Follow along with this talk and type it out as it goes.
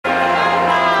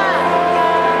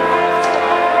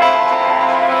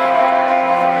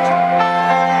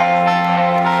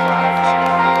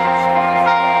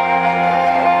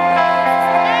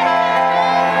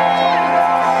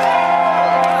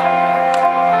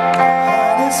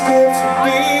skips a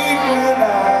beat when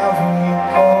I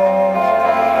recall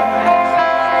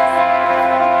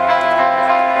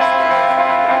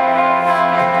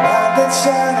the light that's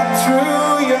shining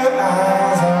through your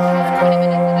eyes of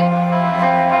gold.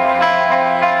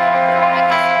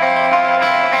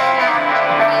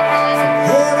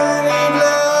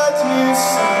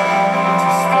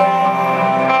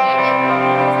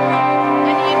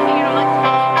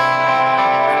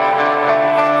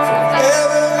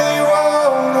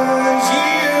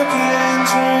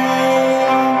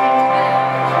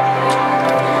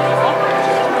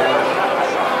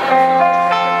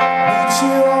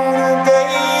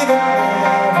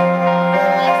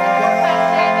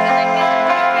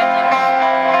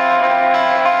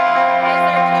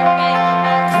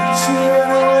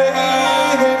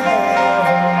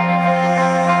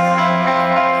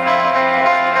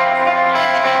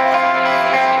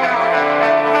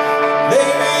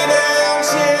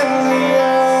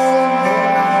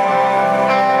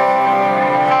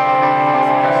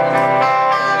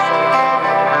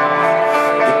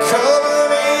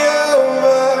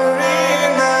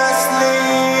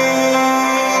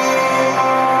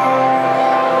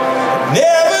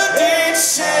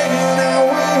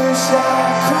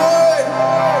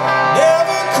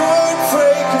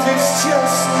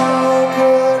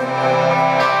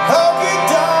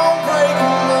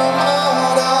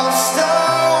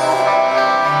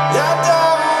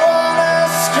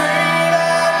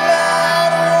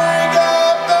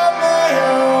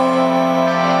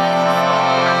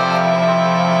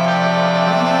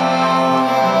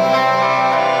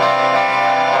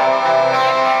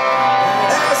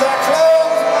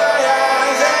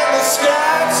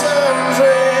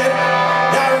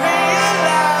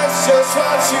 Just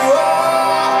what you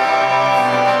are,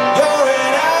 you're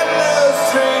an endless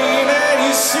dream, and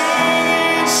you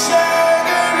see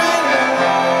Shangri-La,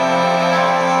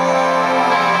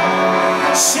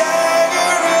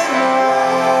 Shangri-La,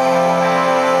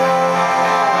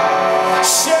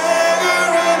 Shangri-La.